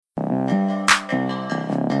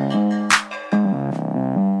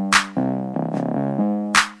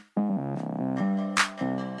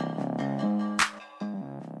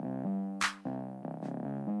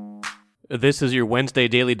This is your Wednesday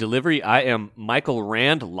Daily Delivery. I am Michael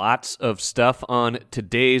Rand. Lots of stuff on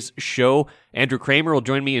today's show. Andrew Kramer will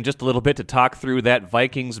join me in just a little bit to talk through that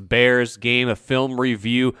Vikings-Bears game, a film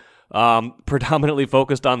review, predominantly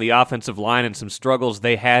focused on the offensive line and some struggles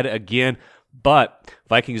they had again. But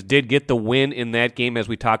Vikings did get the win in that game, as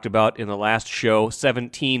we talked about in the last show,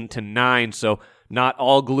 17-9. So not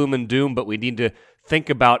all gloom and doom, but we need to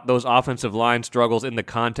think about those offensive line struggles in the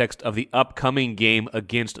context of the upcoming game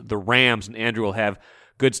against the Rams. And Andrew will have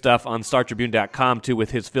good stuff on StarTribune.com, too,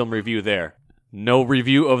 with his film review there. No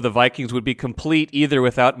review of the Vikings would be complete either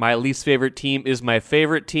without my least favorite team is my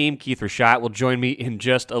favorite team. Keith Rashad will join me in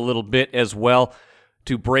just a little bit as well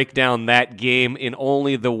to break down that game in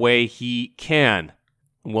only the way he can.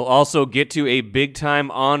 We'll also get to a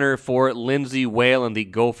big-time honor for Lindsay Whalen, the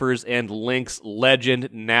Gophers and Lynx legend,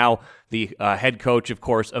 now the head coach, of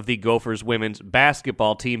course, of the Gophers women's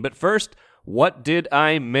basketball team. But first, what did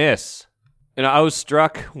I miss? And I was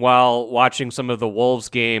struck while watching some of the Wolves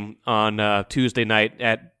game on Tuesday night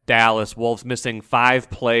at Dallas. Wolves missing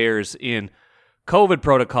 5 players in COVID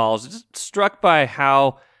protocols. Just struck by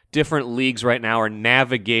how different leagues right now are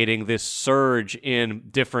navigating this surge in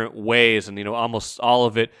different ways, and almost all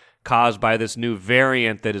of it caused by this new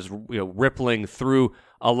variant that is rippling through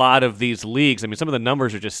a lot of these leagues. I mean, some of the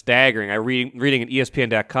numbers are just staggering. I'm reading an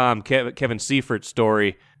ESPN.com Kevin Seifert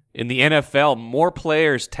story. In the NFL, more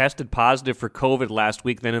players tested positive for COVID last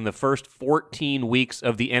week than in the first 14 weeks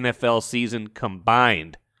of the NFL season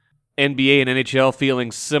combined. NBA and NHL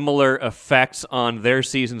feeling similar effects on their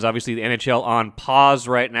seasons. Obviously, the NHL on pause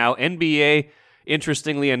right now. NBA,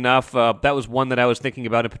 interestingly enough, that was one that I was thinking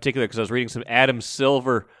about in particular because I was reading some Adam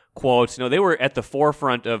Silver quotes. They were at the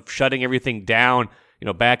forefront of shutting everything down.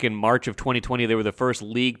 Back in March of 2020, they were the first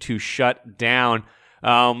league to shut down.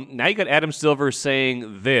 Now you got Adam Silver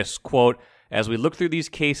saying this, quote, "As we look through these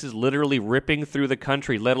cases literally ripping through the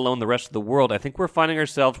country, let alone the rest of the world, I think we're finding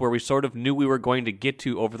ourselves where we sort of knew we were going to get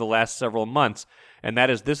to over the last several months, and that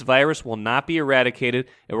is this virus will not be eradicated,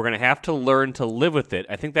 and we're going to have to learn to live with it.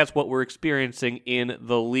 I think that's what we're experiencing in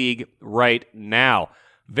the league right now."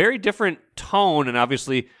 Very different tone, and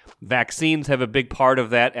obviously vaccines have a big part of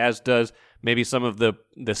that, as does maybe some of the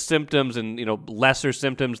symptoms and lesser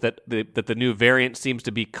symptoms that the new variant seems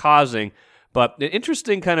to be causing. But an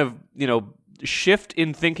interesting kind of shift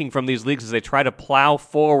in thinking from these leagues as they try to plow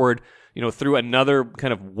forward, through another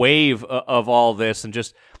kind of wave of all this and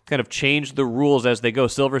just kind of change the rules as they go.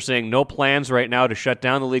 Silver saying no plans right now to shut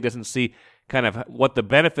down the league, doesn't see kind of what the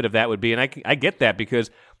benefit of that would be. And I get that because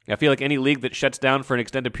I feel like any league that shuts down for an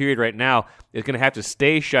extended period right now is going to have to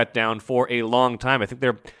stay shut down for a long time. I think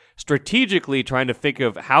they're strategically trying to think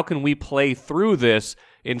of how can we play through this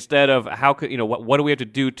instead of how could what do we have to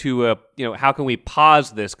do to how can we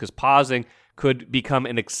pause this, because pausing could become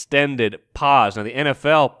an extended pause. Now the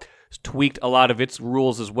NFL has tweaked a lot of its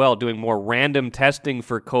rules as well, doing more random testing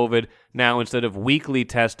for COVID now instead of weekly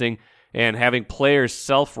testing, and having players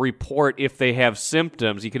self-report if they have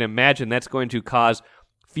symptoms. You can imagine that's going to cause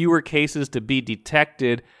fewer cases to be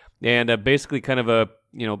detected, and basically kind of a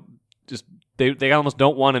just they almost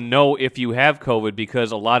don't want to know if you have COVID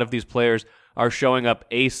because a lot of these players are showing up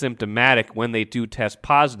asymptomatic when they do test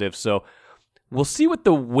positive. So we'll see what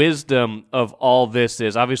the wisdom of all this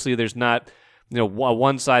is. Obviously, there's not a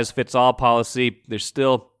one-size-fits-all policy. There's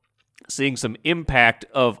still seeing some impact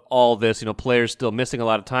of all this. Players still missing a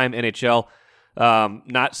lot of time. NHL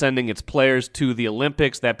not sending its players to the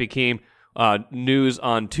Olympics. That became news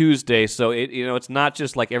on Tuesday. So it's not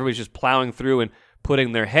just like everybody's just plowing through and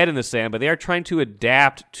putting their head in the sand, but they are trying to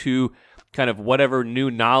adapt to kind of whatever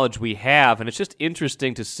new knowledge we have. And it's just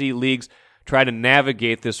interesting to see leagues try to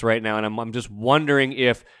navigate this right now. And I'm just wondering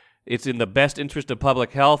if it's in the best interest of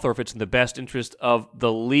public health or if it's in the best interest of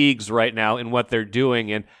the leagues right now in what they're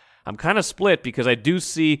doing. And I'm kind of split because I do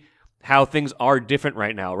see how things are different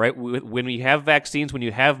right now, right? When we have vaccines, when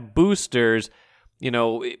you have boosters,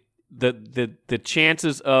 the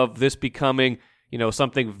chances of this becoming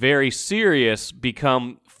something very serious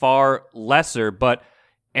become far lesser, but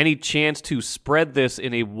any chance to spread this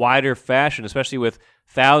in a wider fashion, especially with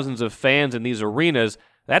thousands of fans in these arenas,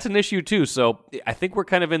 that's an issue too. So I think we're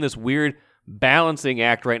kind of in this weird balancing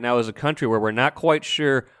act right now as a country where we're not quite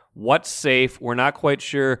sure what's safe, we're not quite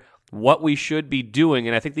sure what we should be doing,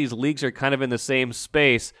 and I think these leagues are kind of in the same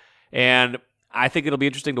space, and I think it'll be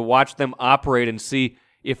interesting to watch them operate and see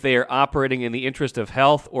if they are operating in the interest of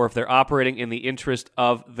health or if they're operating in the interest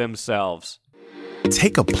of themselves.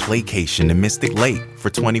 Take a playcation to Mystic Lake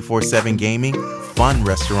for 24/7 gaming, fun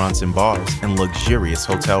restaurants and bars, and luxurious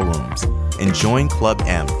hotel rooms. And join Club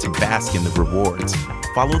M to bask in the rewards.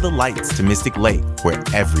 follow the lights to Mystic Lake, where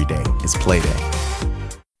every day is play day.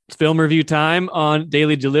 It's film review time on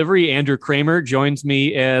Daily Delivery. Andrew Kramer joins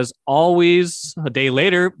me as always a day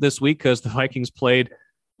later this week because the Vikings played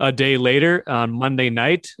a day later on Monday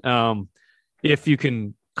night. If you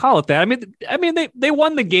can call it that. I mean, they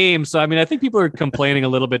won the game. So, I mean, I think people are complaining a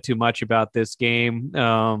little bit too much about this game.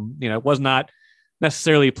 It was not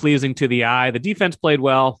necessarily pleasing to the eye. The defense played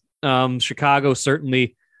well. Chicago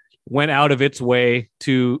certainly went out of its way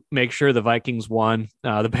to make sure the Vikings won.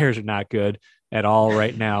 The Bears are not good at all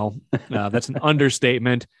right now. That's an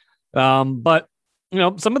understatement. But,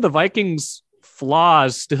 some of the Vikings'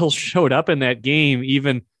 flaws still showed up in that game,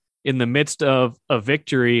 even in the midst of a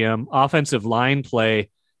victory. Offensive line play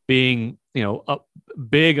being,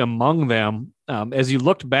 big among them. As you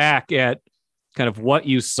looked back at kind of what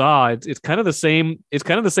you saw, it's kind of the same. It's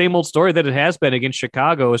kind of the same old story that it has been against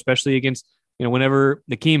Chicago, especially against, whenever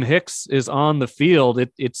Akiem Hicks is on the field,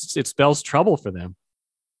 it spells trouble for them.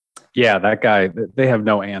 Yeah, that guy, they have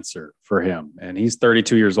no answer for him. And he's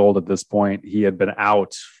 32 years old at this point. He had been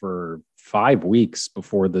out for 5 weeks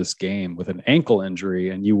before this game with an ankle injury,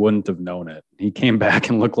 and you wouldn't have known it. He came back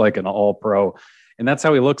and looked like an all-pro. And that's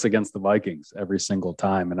how he looks against the Vikings every single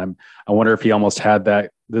time. And I wonder if he almost had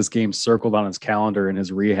this game circled on his calendar in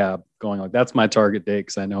his rehab, going like, that's my target date,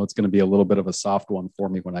 because I know it's going to be a little bit of a soft one for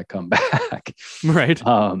me when I come back. Right.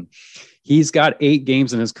 He's got 8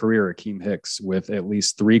 games in his career, Akiem Hicks, with at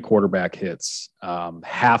least 3 quarterback hits.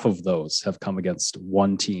 Half of those have come against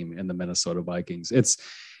one team in the Minnesota Vikings.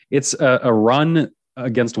 It's a run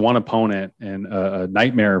against one opponent and a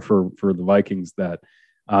nightmare for the Vikings that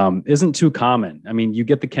isn't too common. I mean, you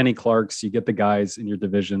get the Kenny Clarks, you get the guys in your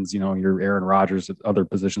divisions, your Aaron Rodgers at other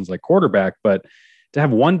positions like quarterback, but to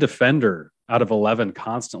have one defender out of 11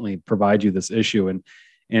 constantly provide you this issue.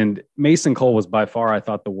 And Mason Cole was by far, I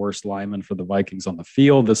thought, the worst lineman for the Vikings on the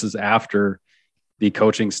field. This is after the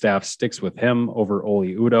coaching staff sticks with him over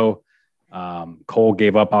Oli Udoh. Cole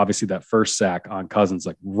gave up, obviously, that first sack on Cousins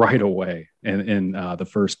like right away in the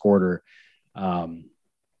first quarter.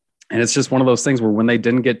 And it's just one of those things where when they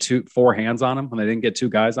didn't get 4 hands on him, when they didn't get 2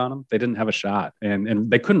 guys on him, they didn't have a shot. And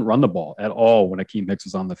they couldn't run the ball at all when Akiem Hicks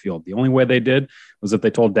was on the field. The only way they did was if they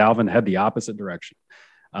told Dalvin to head the opposite direction.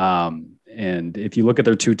 And if you look at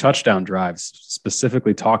their 2 touchdown drives,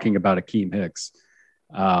 specifically talking about Akiem Hicks,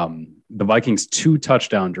 the Vikings' 2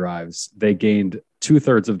 touchdown drives, they gained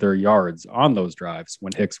 2/3 of their yards on those drives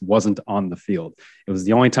when Hicks wasn't on the field. It was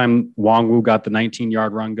the only time Wong-Woo got the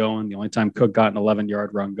 19-yard run going, the only time Cook got an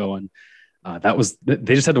 11-yard run going.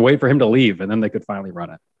 They just had to wait for him to leave, and then they could finally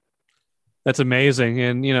run it. That's amazing.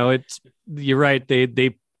 And, you're right.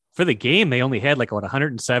 They for the game, they only had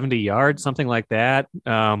 170 yards, something like that.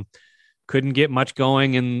 Couldn't get much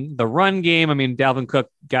going in the run game. I mean, Dalvin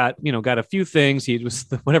Cook got a few things. He was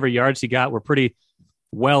whatever yards he got were pretty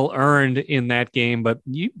well earned in that game. But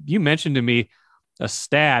you mentioned to me a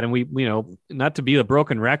stat, and we, not to be a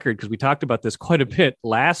broken record, because we talked about this quite a bit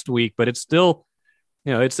last week, but it's still,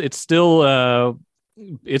 it's still a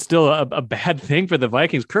bad thing for the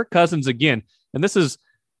Vikings. Kirk Cousins again, and this is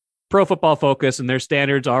Pro Football Focus, and their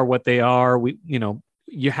standards are what they are.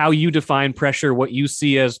 How you define pressure, what you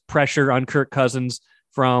see as pressure on Kirk Cousins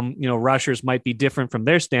from, rushers might be different from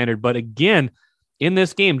their standard. But again, in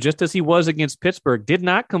this game, just as he was against Pittsburgh, did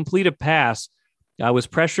not complete a pass, was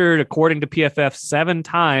pressured, according to PFF, 7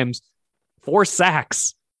 times, 4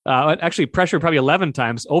 sacks. Actually pressured probably 11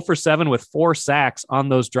 times, 0 for 7 with 4 sacks on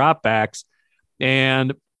those dropbacks.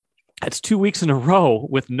 And that's 2 weeks in a row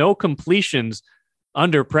with no completions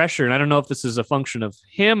under pressure. And I don't know if this is a function of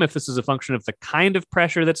him, if this is a function of the kind of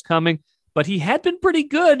pressure that's coming, but he had been pretty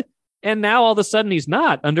good. And now all of a sudden he's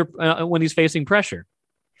not under when he's facing pressure.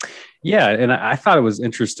 Yeah. And I thought it was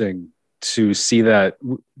interesting to see that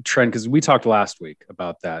trend, because we talked last week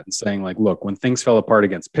about that and saying look, when things fell apart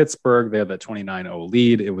against Pittsburgh, they had that 29-0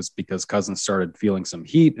 lead. It was because Cousins started feeling some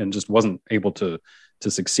heat and just wasn't able to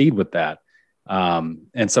succeed with that.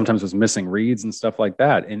 And sometimes was missing reads and stuff like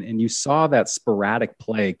that. And you saw that sporadic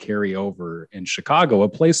play carry over in Chicago, a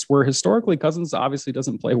place where historically Cousins obviously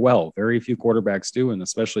doesn't play well. Very few quarterbacks do, and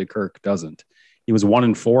especially Kirk doesn't. He was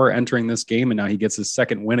 1-4 entering this game, and now he gets his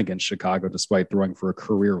second win against Chicago, despite throwing for a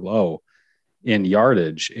career low in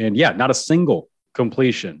yardage. And yeah, not a single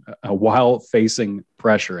completion while facing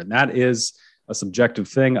pressure. And that is a subjective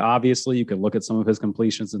thing. Obviously, you can look at some of his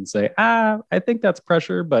completions and say, I think that's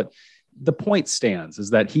pressure, but the point stands is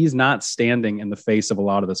that he's not standing in the face of a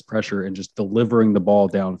lot of this pressure and just delivering the ball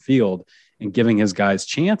downfield and giving his guys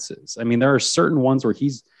chances. I mean, there are certain ones where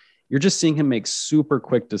you're just seeing him make super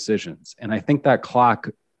quick decisions. And I think that clock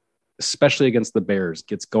especially against the Bears,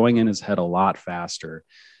 gets going in his head a lot faster.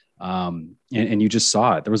 And you just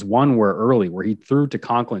saw it. There was one where he threw to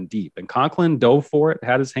Conklin deep, and Conklin dove for it,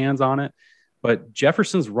 had his hands on it, but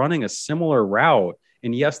Jefferson's running a similar route.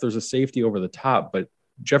 And yes, there's a safety over the top, but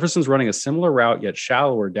Jefferson's running a similar route, yet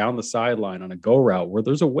shallower down the sideline on a go route where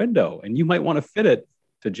there's a window, and you might want to fit it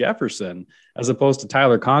to Jefferson as opposed to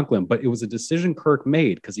Tyler Conklin. But it was a decision Kirk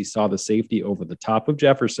made because he saw the safety over the top of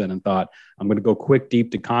Jefferson and thought, I'm going to go quick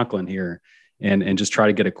deep to Conklin here and just try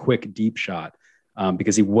to get a quick deep shot.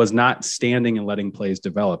 Because he was not standing and letting plays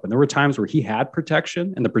develop. And there were times where he had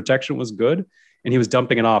protection and the protection was good, and he was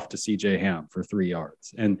dumping it off to CJ Ham for 3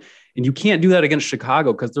 yards. And you can't do that against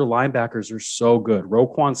Chicago because their linebackers are so good.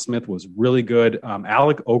 Roquan Smith was really good.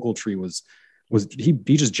 Alec Ogletree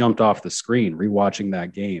he just jumped off the screen rewatching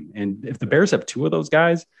that game. And if the Bears have two of those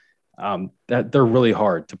guys, that they're really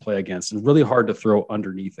hard to play against and really hard to throw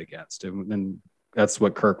underneath against. And that's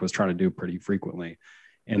what Kirk was trying to do pretty frequently.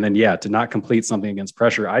 And then, to not complete something against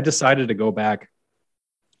pressure, I decided to go back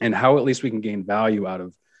and how at least we can gain value out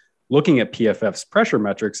of looking at PFF's pressure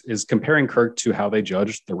metrics is comparing Kirk to how they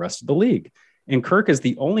judged the rest of the league. And Kirk is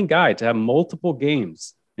the only guy to have multiple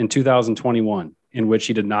games in 2021 in which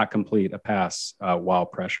he did not complete a pass while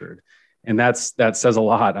pressured. And that says a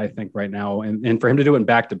lot, I think, right now. And for him to do it in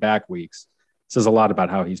back-to-back weeks says a lot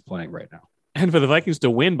about how he's playing right now. And for the Vikings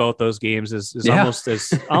to win both those games is almost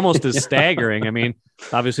as staggering. I mean,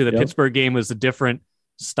 obviously the Pittsburgh game was a different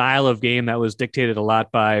style of game that was dictated a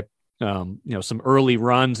lot by, some early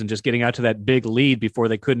runs and just getting out to that big lead before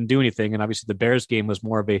they couldn't do anything. And obviously the Bears game was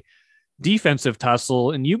more of a defensive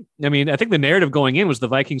tussle. And I think the narrative going in was the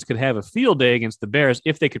Vikings could have a field day against the Bears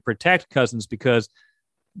if they could protect Cousins, because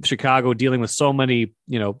Chicago dealing with so many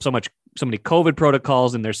COVID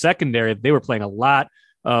protocols in their secondary, they were playing a lot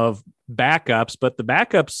of backups, but the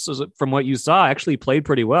backups, from what you saw, actually played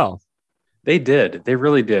pretty well. They did. They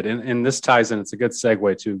really did. And this ties in. It's a good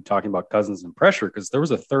segue to talking about Cousins and pressure, because there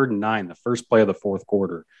was a 3rd and 9, the first play of the fourth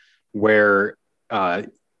quarter, where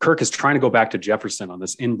Kirk is trying to go back to Jefferson on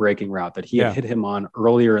this in-breaking route that he had hit him on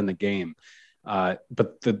earlier in the game.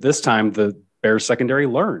 But this time, the Bears secondary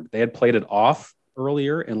learned. They had played it off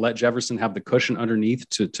earlier and let Jefferson have the cushion underneath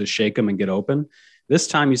to shake him and get open. This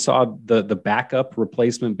time you saw the backup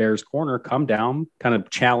replacement Bears corner come down, kind of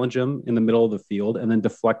challenge him in the middle of the field, and then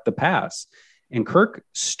deflect the pass. And Kirk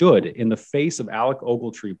stood in the face of Alec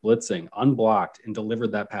Ogletree blitzing, unblocked, and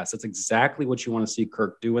delivered that pass. That's exactly what you want to see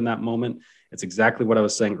Kirk do in that moment. It's exactly what I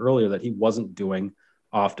was saying earlier that he wasn't doing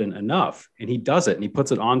often enough. And he does it, and he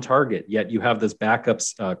puts it on target, yet you have this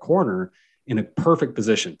backup's corner in a perfect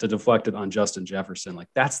position to deflect it on Justin Jefferson. Like,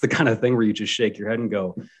 that's the kind of thing where you just shake your head and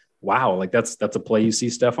go, wow, like that's a play you see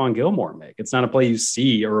Stephon Gilmore make. It's not a play you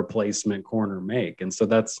see a replacement corner make. And so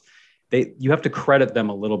you have to credit them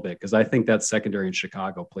a little bit, because I think that secondary in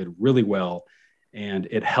Chicago played really well, and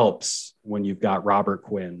it helps when you've got Robert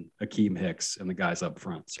Quinn, Akeem Hicks, and the guys up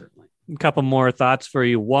front, certainly. A couple more thoughts for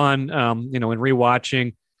you. One, in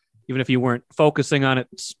rewatching, even if you weren't focusing on it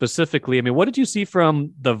specifically, I mean, what did you see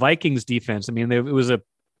from the Vikings defense? I mean,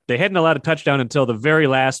 they hadn't allowed a touchdown until the very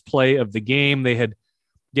last play of the game. They had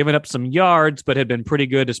given up some yards, but had been pretty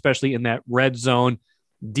good, especially in that red zone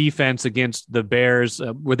defense against the Bears.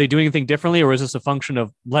 Were they doing anything differently, or is this a function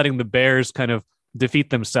of letting the Bears kind of defeat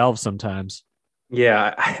themselves sometimes?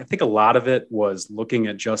 Yeah, I think a lot of it was looking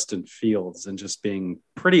at Justin Fields and just being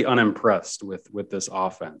pretty unimpressed with this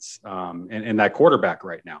offense and that quarterback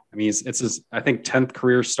right now. I mean, it's his, I think, 10th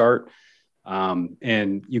career start.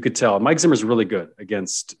 And you could tell Mike Zimmer's really good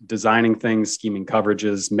against designing things, scheming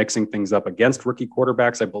coverages, mixing things up against rookie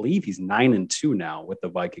quarterbacks. I believe he's 9-2 now with the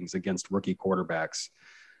Vikings against rookie quarterbacks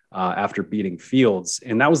after beating Fields.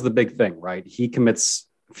 And that was the big thing, right?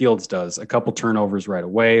 Fields does a couple turnovers right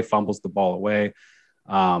away, fumbles the ball away.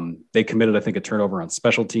 They committed, I think, a turnover on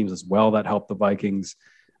special teams as well. That helped the Vikings.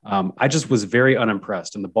 I just was very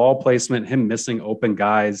unimpressed. And the ball placement, him missing open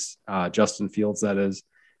guys, Justin Fields, that is,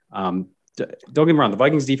 don't get me wrong, the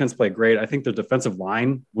Vikings defense played great. I think their defensive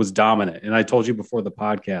line was dominant. And I told you before the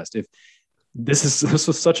podcast, if this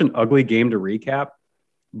was such an ugly game to recap,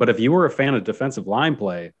 but if you were a fan of defensive line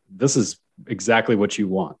play, this is exactly what you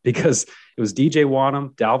want, because it was DJ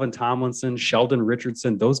Wanham, Dalvin Tomlinson, Sheldon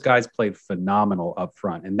Richardson. Those guys played phenomenal up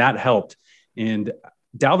front, and that helped. And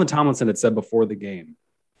Dalvin Tomlinson had said before the game,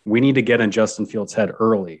 we need to get in Justin Fields' head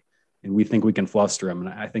early, and we think we can fluster him. And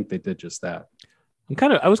I think they did just that.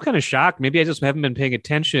 I was kind of shocked. Maybe I just haven't been paying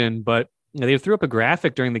attention, but they threw up a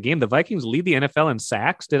graphic during the game. The Vikings lead the NFL in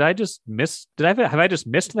sacks. Have I just missed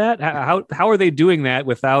that? How are they doing that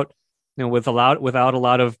without a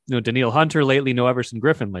lot of Danielle Hunter lately, no Everson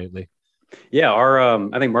Griffin lately? Yeah,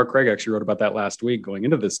 I think Mark Craig actually wrote about that last week going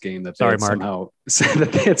into this game that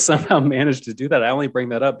they had somehow managed to do that. I only bring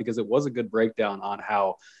that up because it was a good breakdown on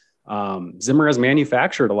how Zimmer has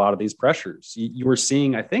manufactured a lot of these pressures. You were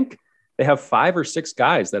seeing, I think they have 5 or 6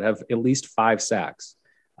 guys that have at least 5 sacks.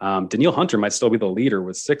 Danielle Hunter might still be the leader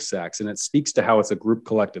with 6 sacks, and it speaks to how it's a group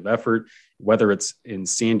collective effort, whether it's in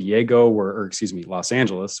San Diego or Los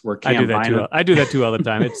Angeles, where I do that too all the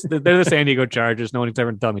time. They're the San Diego Chargers. No one's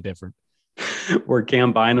ever tell me different. Where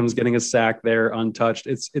Cam Bynum's getting a sack there untouched.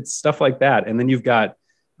 It's stuff like that. And then you've got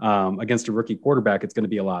against a rookie quarterback, it's going to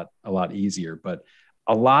be a lot easier. But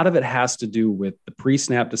a lot of it has to do with the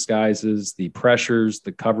pre-snap disguises, the pressures,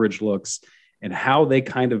 the coverage looks, and how they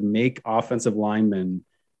kind of make offensive linemen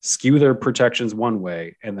skew their protections one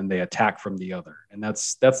way and then they attack from the other. And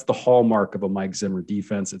that's the hallmark of a Mike Zimmer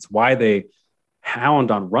defense. It's why they hound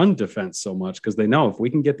on run defense so much, because they know if we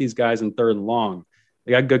can get these guys in 3rd and long,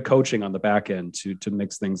 they got good coaching on the back end to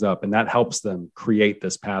mix things up, and that helps them create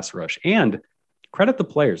this pass rush. And credit the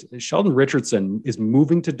players. Sheldon Richardson is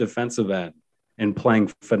moving to defensive end and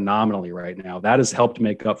playing phenomenally right now. That has helped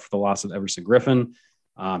make up for the loss of Everson Griffin.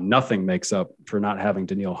 Nothing makes up for not having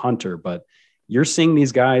Danielle Hunter, but you're seeing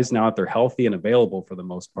these guys now that they're healthy and available for the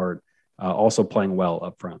most part, also playing well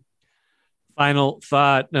up front. Final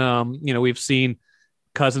thought, we've seen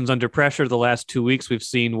Cousins under pressure the last 2 weeks. We've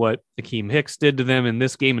seen what Akeem Hicks did to them in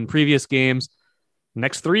this game and previous games.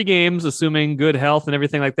 Next 3 games, assuming good health and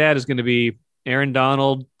everything like that, is going to be Aaron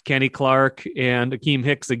Donald, Kenny Clark, and Akeem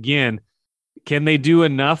Hicks again. Can they do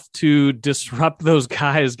enough to disrupt those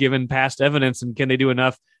guys given past evidence? And can they do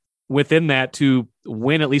enough within that to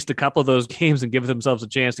win at least a couple of those games and give themselves a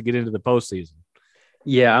chance to get into the postseason?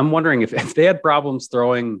 Yeah, I'm wondering if they had problems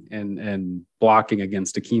throwing and blocking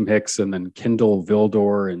against Akeem Hicks and then Kindle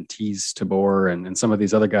Vildor and Tease Tabor and some of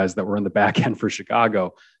these other guys that were in the back end for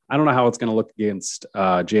Chicago. I don't know how it's going to look against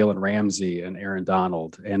Jalen Ramsey and Aaron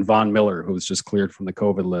Donald and Von Miller, who was just cleared from the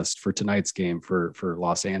COVID list for tonight's game for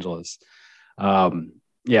Los Angeles.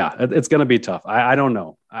 It's going to be tough. I don't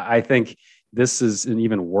know. I think this is an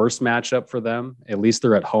even worse matchup for them. At least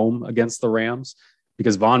they're at home against the Rams,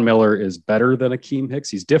 because Von Miller is better than Akeem Hicks.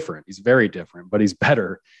 He's different. He's very different, but he's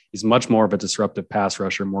better. He's much more of a disruptive pass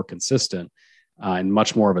rusher, more consistent, and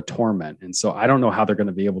much more of a torment. And so I don't know how they're going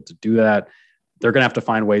to be able to do that. They're going to have to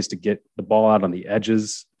find ways to get the ball out on the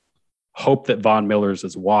edges, hope that Von Miller's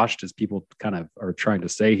as washed as people kind of are trying to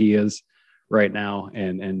say he is right now.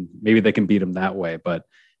 And maybe they can beat him that way. But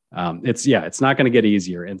it's not going to get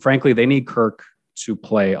easier. And frankly, they need Kirk to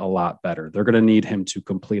play a lot better. They're going to need him to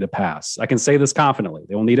complete a pass. I can say this confidently.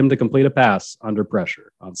 They will need him to complete a pass under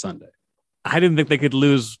pressure on Sunday. I didn't think they could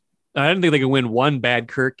win one bad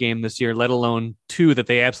Kirk game this year, let alone 2 that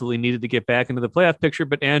they absolutely needed to get back into the playoff picture.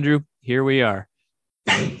 But Andrew, here we are.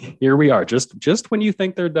 Here we are. Just when you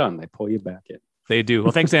think they're done, they pull you back in. They do.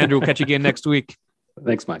 Well, thanks, Andrew. We'll catch you again next week.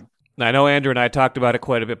 Thanks, Mike. I know Andrew and I talked about it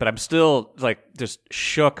quite a bit, but I'm still just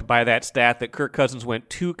shook by that stat that Kirk Cousins went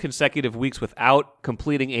 2 consecutive weeks without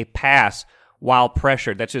completing a pass while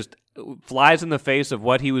pressured. That just flies in the face of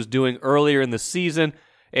what he was doing earlier in the season.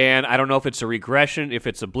 And I don't know if it's a regression, if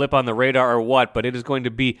it's a blip on the radar or what, but it is going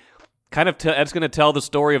to be that's going to tell the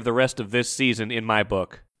story of the rest of this season in my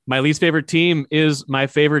book. My least favorite team is my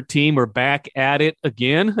favorite team. We're back at it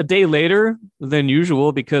again a day later than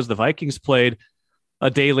usual because the Vikings played a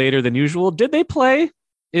day later than usual. Did they play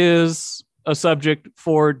is a subject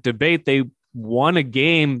for debate. They won a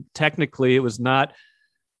game. Technically, it was not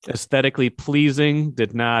aesthetically pleasing,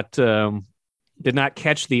 did not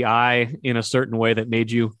catch the eye in a certain way that made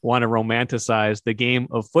you want to romanticize the game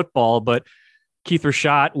of football. But Keith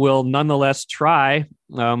Rashad will nonetheless try.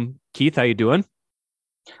 Keith, how you doing?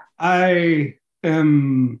 I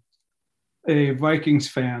am a Vikings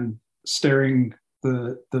fan staring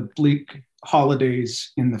the bleak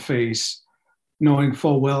holidays in the face, knowing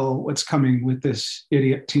full well what's coming with this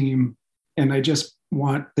idiot team. And I just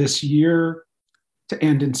want this year to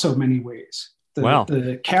end in so many ways.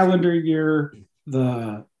 The calendar year,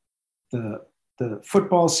 the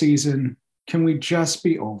football season, can we just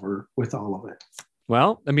be over with all of it?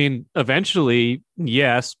 Well, I mean, eventually,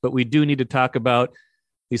 yes, but we do need to talk about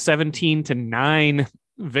the 17-9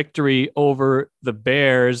 victory over the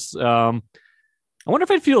Bears. I wonder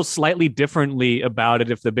if I'd feel slightly differently about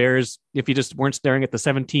it if you just weren't staring at the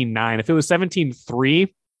 17-9. If it was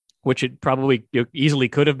 17-3, which it probably easily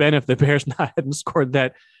could have been if the Bears hadn't scored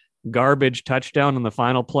that garbage touchdown on the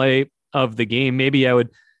final play of the game, maybe I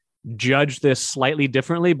would judge this slightly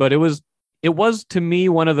differently. But it was to me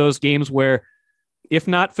one of those games where, if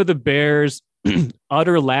not for the Bears'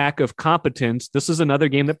 utter lack of competence, this is another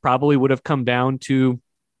game that probably would have come down to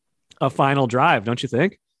a final drive, don't you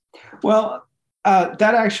think? Well, that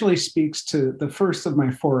actually speaks to the first of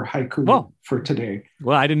my 4 haiku for today.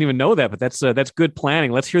 Well, I didn't even know that, but that's good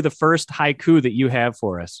planning. Let's hear the first haiku that you have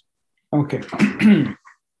for us. Okay.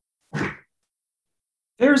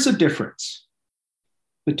 There's a difference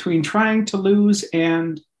between trying to lose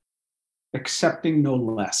and accepting no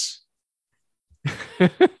less.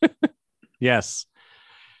 Yes.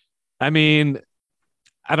 I mean,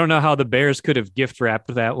 I don't know how the Bears could have gift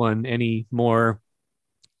wrapped that one any more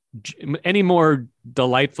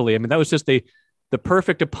delightfully. I mean, that was just the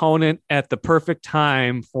perfect opponent at the perfect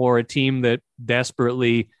time for a team that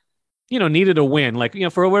desperately, needed a win. Like,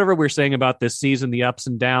 for whatever we're saying about this season, the ups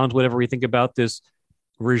and downs, whatever we think about this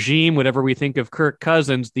regime, whatever we think of Kirk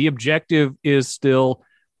Cousins, the objective is still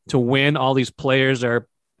to win. All these players are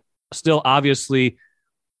still obviously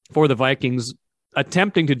for the Vikings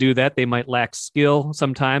attempting to do that. They might lack skill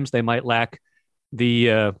sometimes. They might lack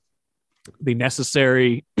the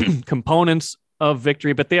necessary components of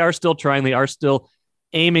victory, but they are still trying. They are still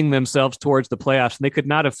aiming themselves towards the playoffs, and they could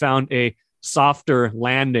not have found a softer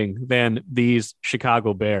landing than these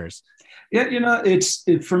Chicago Bears. Yeah,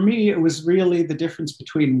 for me, it was really the difference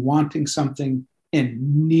between wanting something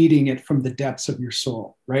and needing it from the depths of your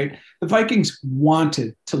soul, right? The Vikings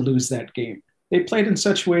wanted to lose that game. They played in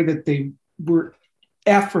such a way that they were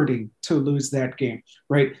efforting to lose that game,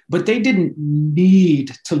 right? But they didn't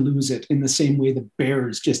need to lose it in the same way the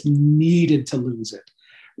Bears just needed to lose it,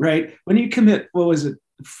 right? When you commit,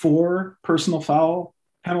 4 personal foul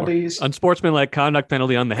penalties? Unsportsmanlike conduct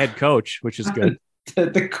penalty on the head coach, which is good.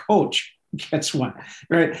 The coach gets one,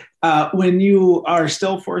 right? When you are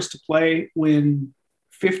still forced to play, when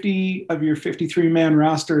 50 of your 53-man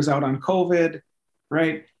roster is out on COVID,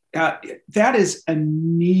 right? That is a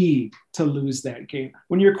need to lose that game.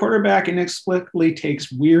 When your quarterback inexplicably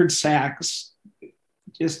takes weird sacks,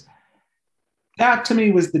 just that to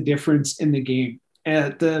me was the difference in the game.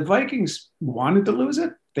 The Vikings wanted to lose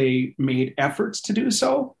it. They made efforts to do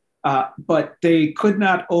so, but they could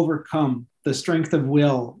not overcome the strength of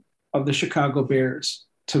will of the Chicago Bears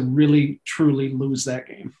to really, truly lose that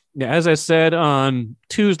game. Yeah, as I said on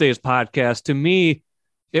Tuesday's podcast, to me,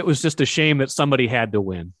 it was just a shame that somebody had to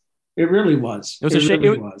win. It really was. It was a shame.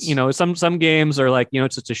 Really some games are like,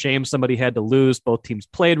 it's just a shame somebody had to lose. Both teams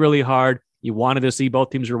played really hard. You wanted to see both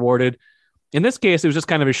teams rewarded. In this case, it was just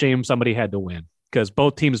kind of a shame somebody had to win because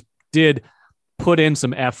both teams did put in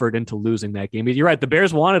some effort into losing that game. But you're right. The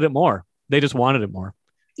Bears wanted it more. They just wanted it more.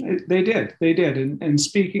 They did. And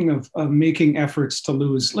speaking of making efforts to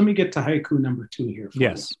lose, let me get to haiku number 2 here.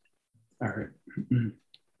 Yes. You. All right.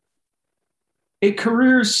 A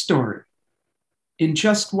career story. In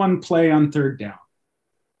just one play on 3rd down.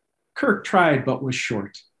 Kirk tried, but was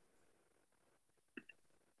short.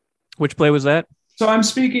 Which play was that? So I'm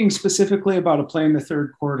speaking specifically about a play in the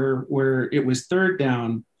 3rd quarter where it was 3rd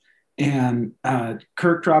down and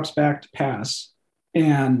Kirk drops back to pass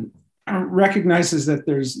and recognizes that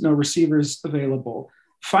there's no receivers available,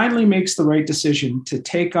 finally makes the right decision to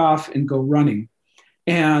take off and go running,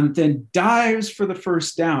 and then dives for the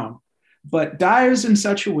 1st down, but dives in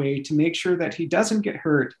such a way to make sure that he doesn't get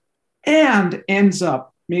hurt and ends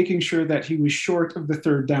up making sure that he was short of the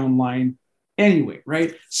 3rd down line anyway,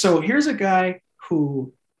 right? So here's a guy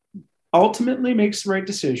who ultimately makes the right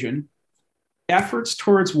decision, efforts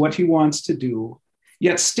towards what he wants to do,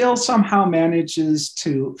 yet still somehow manages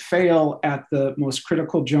to fail at the most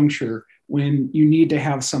critical juncture when you need to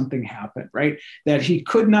have something happen, right? That he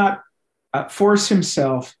could not force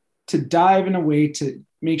himself to dive in a way to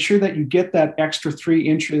make sure that you get that extra 3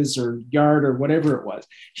 inches or yard or whatever it was.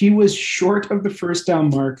 He was short of the 1st down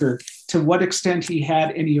marker. To what extent he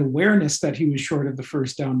had any awareness that he was short of the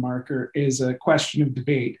 1st down marker is a question of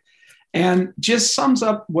debate, and just sums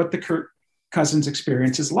up what the Kirk Cousins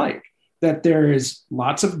experience is like, that there is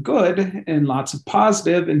lots of good and lots of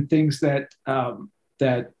positive and things that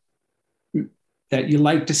you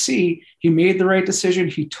like to see. He made the right decision.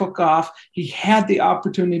 He took off. He had the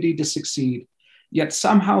opportunity to succeed, yet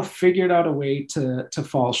somehow figured out a way to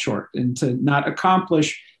fall short and to not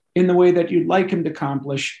accomplish in the way that you'd like him to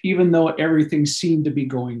accomplish, even though everything seemed to be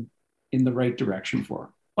going in the right direction for him.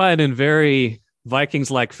 Well, and in very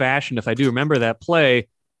Vikings-like fashion, if I do remember that play,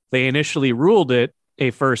 they initially ruled it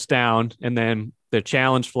a 1st down, and then the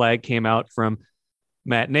challenge flag came out from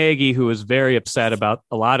Matt Nagy, who was very upset about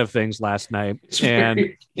a lot of things last night.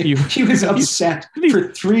 And he was upset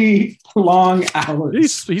for 3 long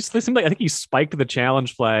hours. He seemed like, I think he spiked the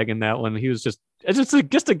challenge flag in that one. He was just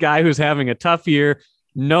a guy who's having a tough year,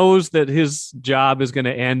 knows that his job is going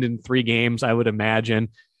to end in 3 games, I would imagine.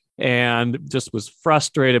 and just was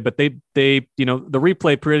frustrated. But they, the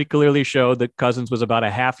replay pretty clearly showed that Cousins was about a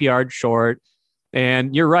half yard short.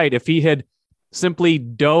 And you're right. If he had simply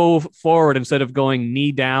dove forward instead of going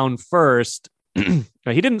knee down first, he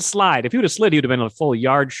didn't slide. If he would have slid, he would have been a full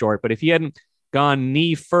yard short. But if he hadn't gone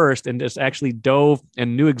knee first and just actually dove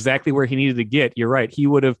and knew exactly where he needed to get, you're right. He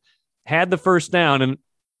would have had the first down, and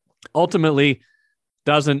ultimately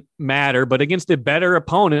doesn't matter. But against a better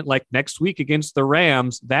opponent, like next week against the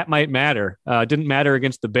Rams, that might matter. Didn't matter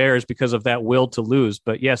against the Bears because of that will to lose.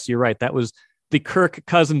 But yes, you're right. That was the Kirk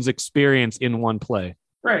Cousins experience in one play.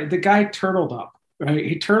 Right. The guy turtled up. Right.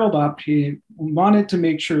 He turtled up. He wanted to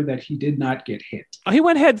make sure that he did not get hit. He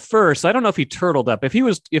went head first. I don't know if he turtled up. If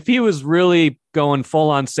he was really going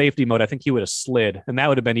full on safety mode, I think he would have slid, and that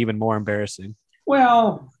would have been even more embarrassing.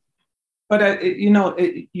 Well, but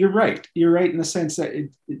you're right. You're right in the sense that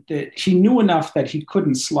that he knew enough that he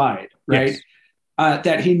couldn't slide. Right. Yes.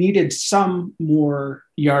 That he needed some more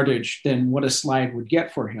yardage than what a slide would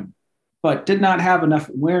get for him, but did not have enough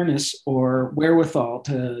awareness or wherewithal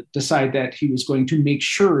to decide that he was going to make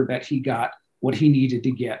sure that he got what he needed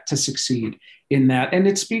to get to succeed in that. And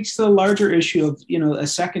it speaks to the larger issue of, a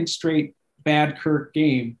second straight bad Kirk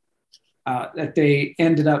game that they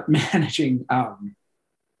ended up managing,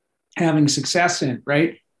 having success in,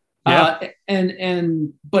 right? Yeah.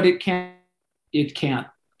 But it can't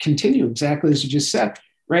continue exactly as you just said,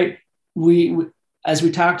 right? As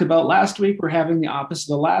we talked about last week, we're having the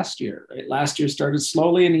opposite of last year. Right? Last year started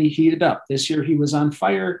slowly and he heated up. This year he was on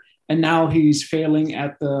fire, and now he's failing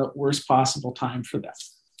at the worst possible time for them.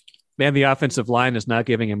 Man, the offensive line is not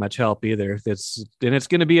giving him much help either. It's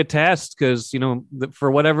going to be a test because,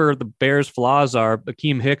 for whatever the Bears' flaws are,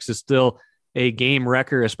 Akeem Hicks is still a game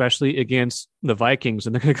wrecker, especially against the Vikings.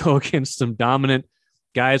 And they're going to go against some dominant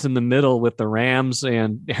guys in the middle with the Rams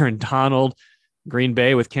and Aaron Donald, Green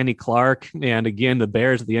Bay with Kenny Clark, and again, the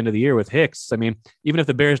Bears at the end of the year with Hicks. I mean, even if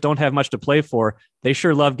the Bears don't have much to play for, they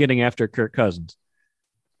sure love getting after Kirk Cousins.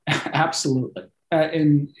 Absolutely.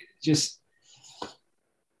 And just...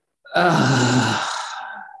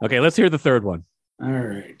 Okay, let's hear the third one. All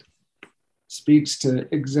right. Speaks to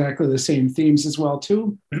exactly the same themes as well,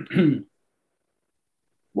 too.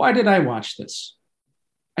 Why did I watch this?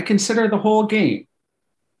 I consider the whole game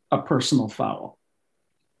a personal foul.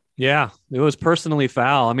 Yeah, it was personally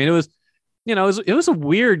foul. I mean, it was just a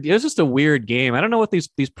weird game. I don't know what these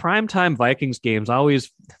primetime Vikings games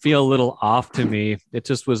always feel a little off to me. It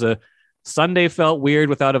just was a Sunday felt weird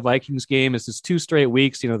without a Vikings game. It's just 2 straight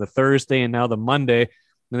weeks, the Thursday and now the Monday.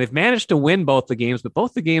 And they've managed to win both the games, but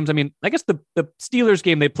both the games, I mean, I guess the Steelers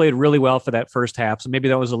game, they played really well for that first half. So maybe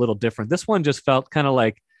that was a little different. This one just felt kind of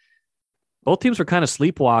like both teams were kind of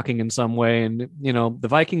sleepwalking in some way. And, the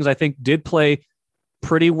Vikings, I think, did play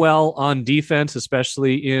pretty well on defense,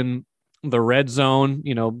 especially in the red zone,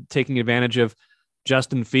 taking advantage of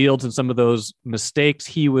Justin Fields and some of those mistakes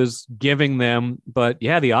he was giving them. But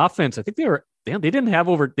yeah, the offense, I think they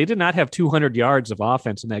did not have 200 yards of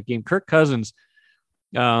offense in that game. Kirk Cousins,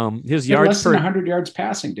 his yards less than 100 yards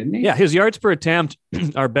passing, didn't he? Yeah. His yards per attempt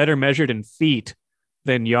are better measured in feet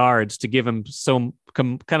than yards to give him some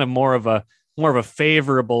kind of more of a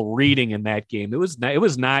favorable reading in that game. It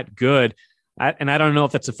was not good. And I don't know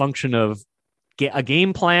if that's a function of a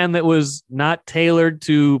game plan that was not tailored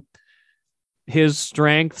to his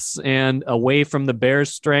strengths and away from the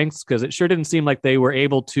Bears' strengths, because it sure didn't seem like they were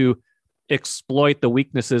able to exploit the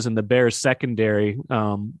weaknesses in the Bears' secondary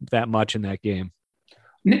that much in that game.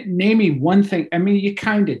 Name me one thing. I mean, you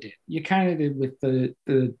kind of did. You kind of did with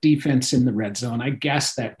the defense in the red zone. I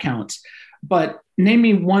guess that counts. But name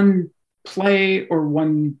me one play or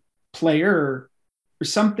one player or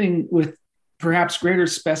something with perhaps greater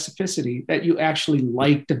specificity that you actually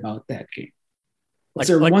liked about that game. Was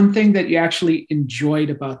there one thing that you actually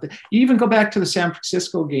enjoyed about you even go back to the San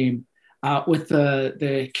Francisco game with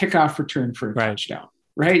the kickoff return for a touchdown,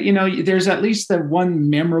 right? There's at least the one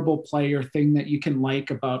memorable play or thing that you can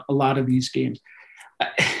like about a lot of these games.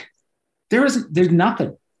 There's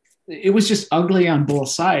nothing. It was just ugly on both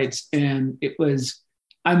sides. And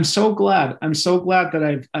I'm so glad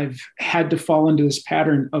that I've had to fall into this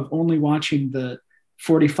pattern of only watching the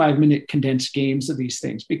 45-minute condensed games of these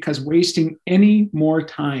things, because wasting any more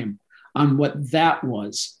time on what that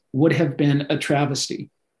would have been a travesty.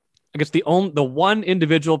 I guess the one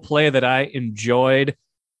individual play that I enjoyed,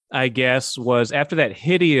 I guess, was after that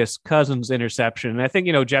hideous Cousins interception. And I think,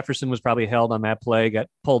 Jefferson was probably held on that play, got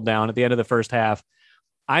pulled down at the end of the first half.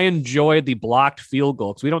 I enjoyed the blocked field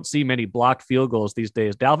goal because we don't see many blocked field goals these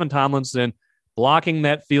days. Dalvin Tomlinson blocking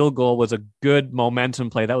that field goal was a good momentum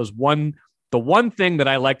play. That was the one thing that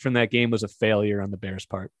I liked from that game was a failure on the Bears'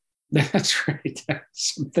 part. That's right.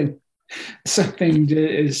 Something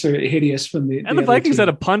is sort of hideous from the Vikings had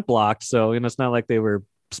a punt blocked, so it's not like they were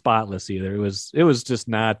spotless either. It was just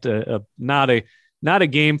not a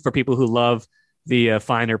game for people who love the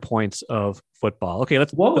finer points of football. Okay,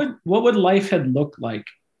 what would life had looked like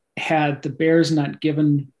had the Bears not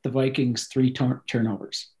given the Vikings 3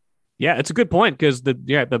 turnovers? Yeah, it's a good point because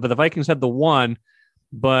the Vikings had the one,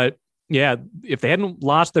 but yeah, if they hadn't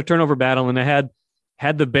lost their turnover battle and they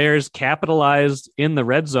had the Bears capitalized in the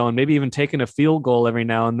red zone, maybe even taken a field goal every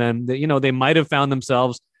now and then, they might have found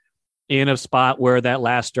themselves in a spot where that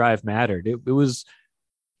last drive mattered. It was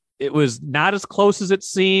not as close as it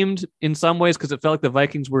seemed in some ways because it felt like the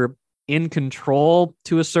Vikings were in control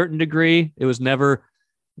to a certain degree. It was never,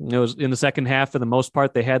 it was in the second half for the most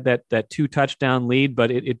part, they had that 2 touchdown lead,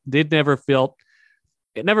 but it never felt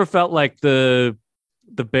like the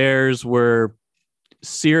Bears were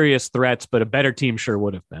serious threats, but a better team sure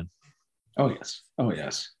would have been. Oh yes.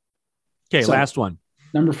 Okay, so, last one.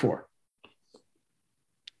 Number 4.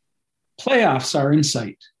 Playoffs are in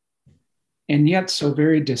sight, and yet so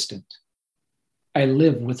very distant. I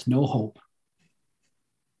live with no hope.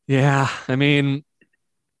 Yeah, the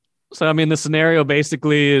scenario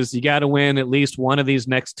basically is you got to win at least one of these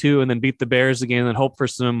next 2 and then beat the Bears again and hope for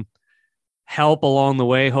some help along the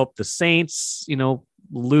way. Hope the Saints,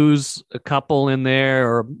 lose a couple in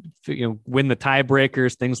there or, win the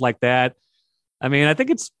tiebreakers, things like that. I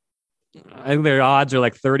think their odds are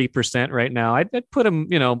like 30% right now. I'd put them,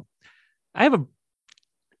 I don't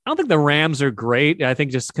think the Rams are great. I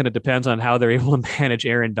think just kind of depends on how they're able to manage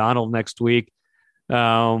Aaron Donald next week.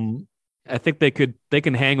 I think they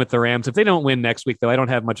can hang with the Rams. If they don't win next week, though, I don't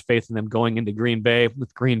have much faith in them going into Green Bay,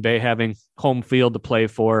 with Green Bay having home field to play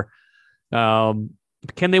for. Can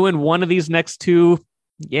they win one of these next 2?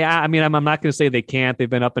 Yeah, I'm not going to say they can't. They've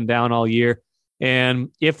been up and down all year. And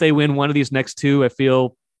if they win one of these next 2, I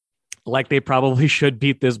feel like they probably should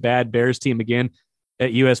beat this bad Bears team again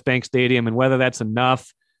at US Bank Stadium. And whether that's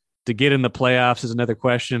enough to get in the playoffs is another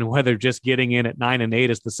question. Whether just getting in at 9-8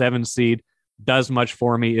 as the 7th seed does much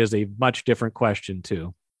for me is a much different question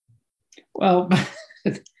too. Well,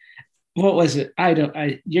 what was it?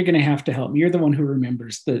 You're going to have to help me. You're the one who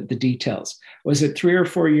remembers the details. Was it 3 or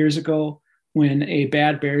 4 years ago when a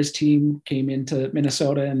bad Bears team came into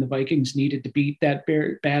Minnesota and the Vikings needed to beat that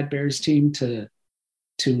bad Bears team to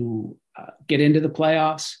get into the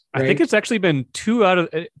playoffs? Right? I think it's actually been 2 out of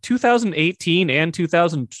 2018 and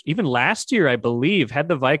 2000, even last year, I believe, had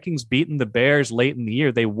the Vikings beaten the Bears late in the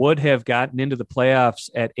year, they would have gotten into the playoffs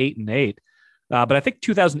at 8-8. But I think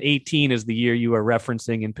 2018 is the year you are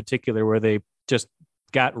referencing in particular, where they just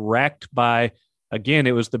got wrecked by, again,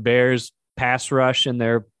 it was the Bears pass rush and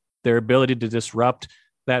their ability to disrupt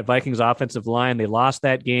that Vikings offensive line. They lost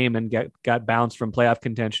that game and got bounced from playoff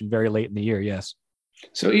contention very late in the year. Yes.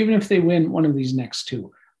 So even if they win one of these next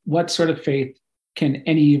 2, what sort of faith can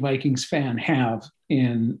any Vikings fan have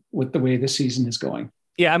in with the way the season is going?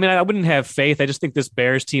 Yeah, I wouldn't have faith. I just think this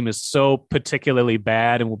Bears team is so particularly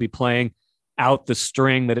bad and will be playing out the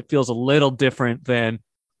string that it feels a little different than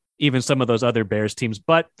even some of those other Bears teams.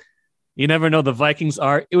 But you never know.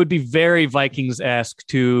 It would be very Vikings-esque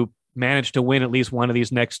to manage to win at least one of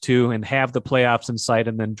these next 2 and have the playoffs in sight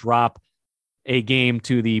and then drop a game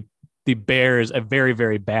to the Bears, a very,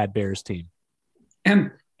 very bad Bears team.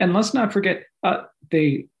 And let's not forget,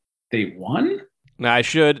 they won. Now, I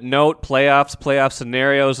should note playoff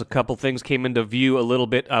scenarios. A couple things came into view a little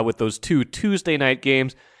bit with those 2 Tuesday night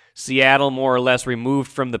games. Seattle more or less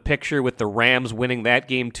removed from the picture with the Rams winning that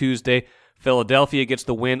game Tuesday. Philadelphia gets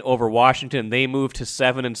the win over Washington. They move to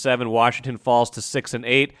 7-7. Washington falls to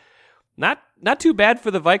 6-8. Not too bad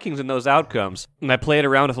for the Vikings in those outcomes. And I played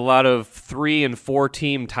around with a lot of 3 and 4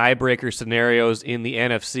 team tiebreaker scenarios in the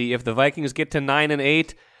NFC. If the Vikings get to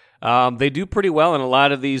 9-8, they do pretty well in a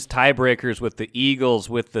lot of these tiebreakers with the Eagles,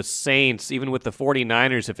 with the Saints, even with the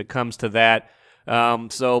 49ers if it comes to that.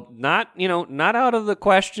 So not out of the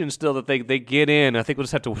question still that they get in. I think we'll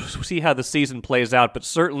just have to see how the season plays out, but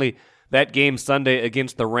certainly that game Sunday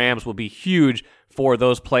against the Rams will be huge for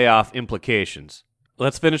those playoff implications.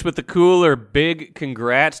 Let's finish with the cooler. Big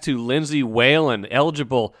congrats to Lindsay Whalen,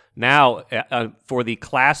 eligible now for the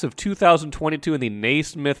class of 2022 in the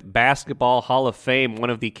Naismith Basketball Hall of Fame, one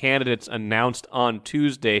of the candidates announced on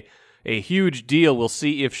Tuesday. A huge deal. We'll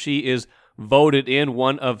see if she is voted in,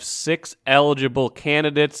 one of 6 eligible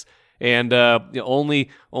candidates, and the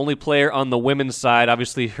only player on the women's side.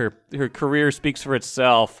 Obviously, her career speaks for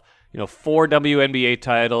itself. 4 WNBA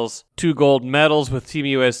titles, 2 gold medals with Team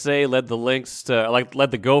USA, led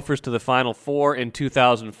the Gophers to the Final Four in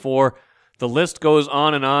 2004. The list goes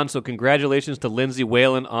on and on, so congratulations to Lindsay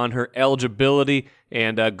Whalen on her eligibility,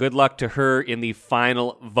 and good luck to her in the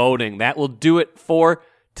final voting. That will do it for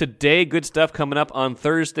today. Good stuff coming up on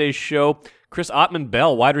Thursday's show. Chris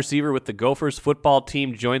Ottman-Bell, wide receiver with the Gophers football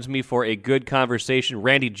team, joins me for a good conversation.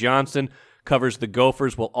 Randy Johnson covers the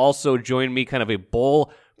Gophers, will also join me, kind of a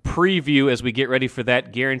bowl preview as we get ready for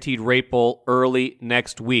that Guaranteed Rate Bowl early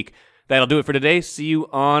next week. That'll do it for today. See you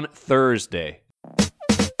on Thursday.